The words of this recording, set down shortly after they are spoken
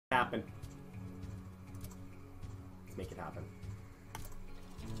happen. Let's make it happen.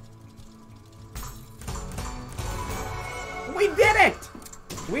 We did it!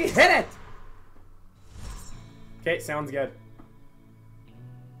 We hit it! Okay, sounds good.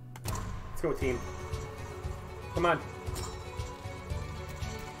 Let's go, team. Come on.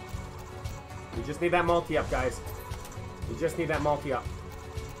 We just need that multi up, guys. We just need that multi up.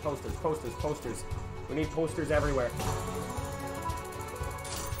 Posters, posters, posters. We need posters everywhere.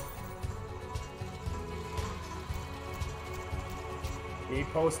 We need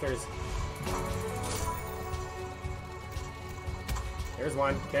posters. There's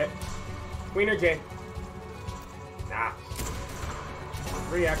one. Okay. Queen or J? Nah.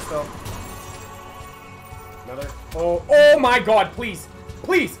 3x though. Another. Oh, oh my god, please.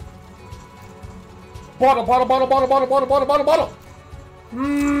 Please. Bottle, bottle, bottle, bottle, bottle, bottle, bottle, bottle, bottle.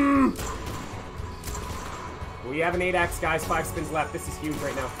 We have an 8x, guys. 5 spins left. This is huge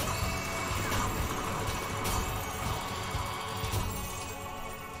right now.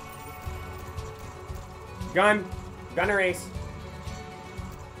 Gun. Gun or ace.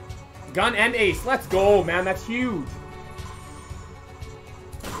 Gun and ace. Let's go, man. That's huge.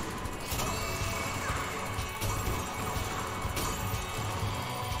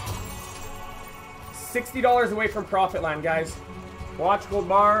 $60 away from profit land, guys. Watch gold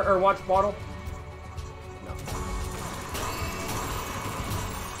bar or watch bottle. No.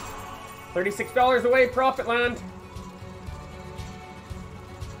 $36 away profit land.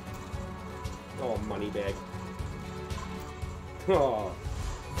 Oh, money bag. Oh.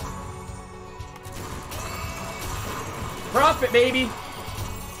 Profit, baby.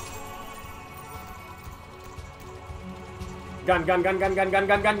 Gun, gun, gun, gun, gun, gun,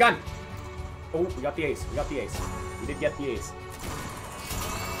 gun, gun, gun. Oh, we got the ace. We got the ace. We did get the ace.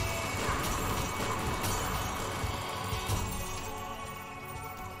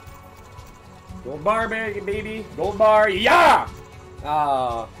 Gold bar, baby. Gold bar. Yeah!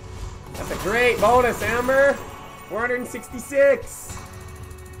 Ah, that's a great bonus, Amber. 466.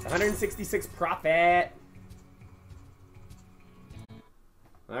 166 profit.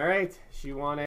 All right. She wanted.